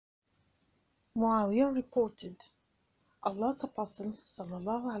Muawiyah reported, Allah's Apostle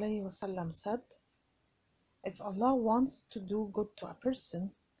ﷺ said, if Allah wants to do good to a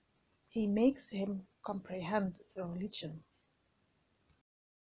person, He makes him comprehend the religion.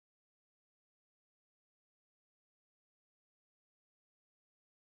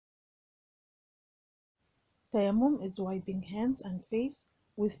 Tayammum is wiping hands and face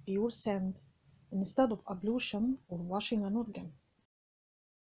with pure sand instead of ablution or washing an organ.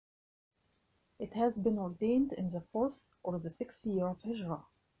 It has been ordained in the 4th or the 6th year of Hijrah.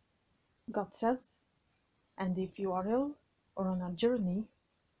 God says, and if you are ill or on a journey,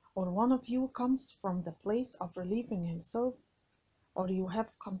 or one of you comes from the place of relieving himself, or you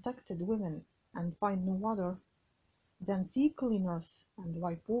have contacted women and find no water, then seek clean earth and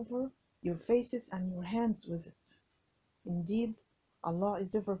wipe over your faces and your hands with it. Indeed, Allah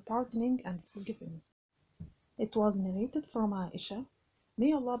is ever pardoning and forgiving. It was narrated from Aisha,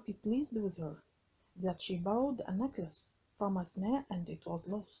 may Allah be pleased with her, that she borrowed a necklace from Asmاء and it was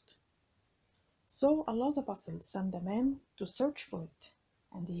lost. So Allah's Apostle sent a man to search for it,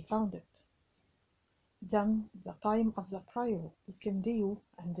 and he found it. Then the time of the prayer became due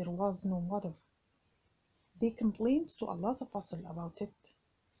and there was no water. They complained to Allah's Apostle about it,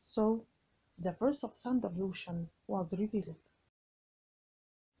 so the verse of Sand-Ablution was revealed.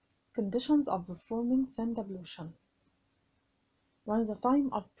 Conditions of performing Sand-Ablution. When the time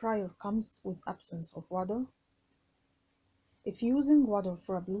of prayer comes with absence of water, if using water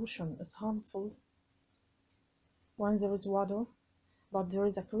for ablution is harmful, when there is water, but there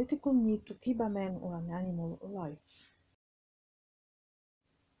is a critical need to keep a man or an animal alive.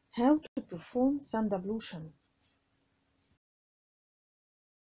 How to perform Sand-Ablution.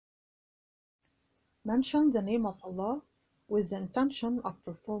 Mention the name of Allah with the intention of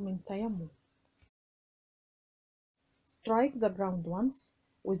performing Tayammum. Strike the ground once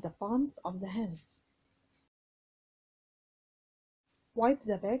with the palms of the hands. Wipe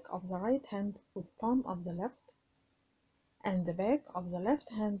the back of the right hand with palm of the left, and the back of the left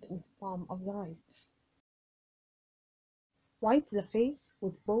hand with palm of the right. Wipe the face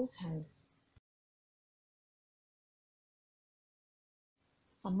with both hands.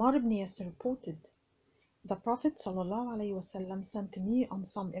 Ammar ibn Yasir reported, the Prophet ﷺ sent me on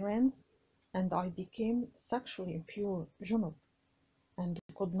some errands, and I became sexually impure, junub, and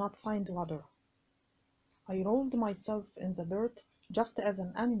could not find water. I rolled myself in the dirt just as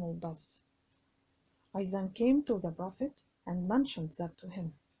an animal does. I then came to the Prophet and mentioned that to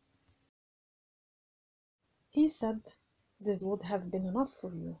him. He said, this would have been enough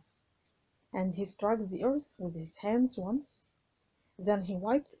for you. And he struck the earth with his hands once. Then he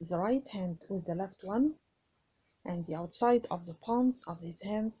wiped the right hand with the left one, and the outside of the palms of his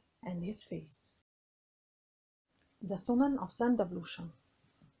hands and his face. The Sunan of Sand-Ablution.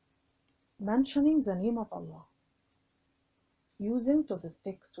 Mentioning the name of Allah. Using to the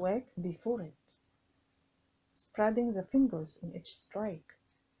stick swag before it. Spreading the fingers in each strike.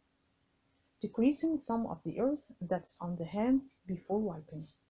 Decreasing some of the earth that's on the hands before wiping.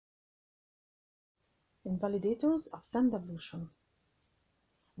 Invalidators of Sand-Ablution.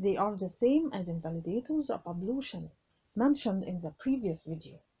 They are the same as invalidators of ablution mentioned in the previous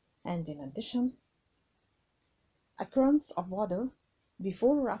video, and in addition, occurrence of water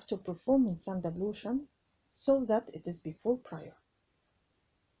before or after performing Sand-Ablution so that it is before prayer.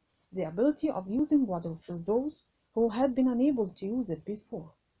 The ability of using water for those who had been unable to use it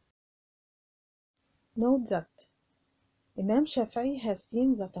before. Note that Imam Shafi'i has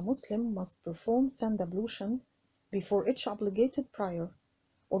seen that a Muslim must perform Sand-Ablution before each obligated prayer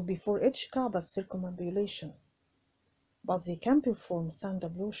or before each Kaaba circumambulation, but they can perform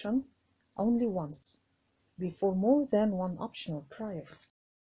Sand-Ablution only once, before more than one optional prayer.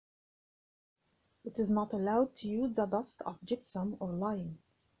 It is not allowed to use the dust of gypsum or lime.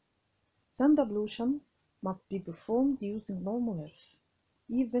 Sand-Ablution must be performed using normal earth,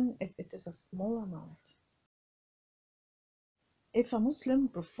 even if it is a small amount. If a Muslim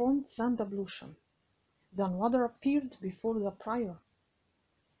performed Sand-Ablution, then water appeared before the prayer,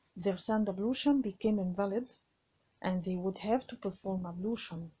 their Sand-Ablution became invalid, and they would have to perform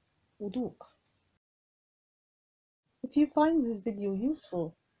ablution, wudu. If you find this video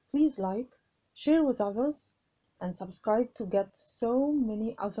useful, please like, share with others, and subscribe to get so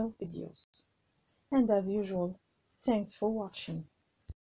many other videos. And as usual, thanks for watching.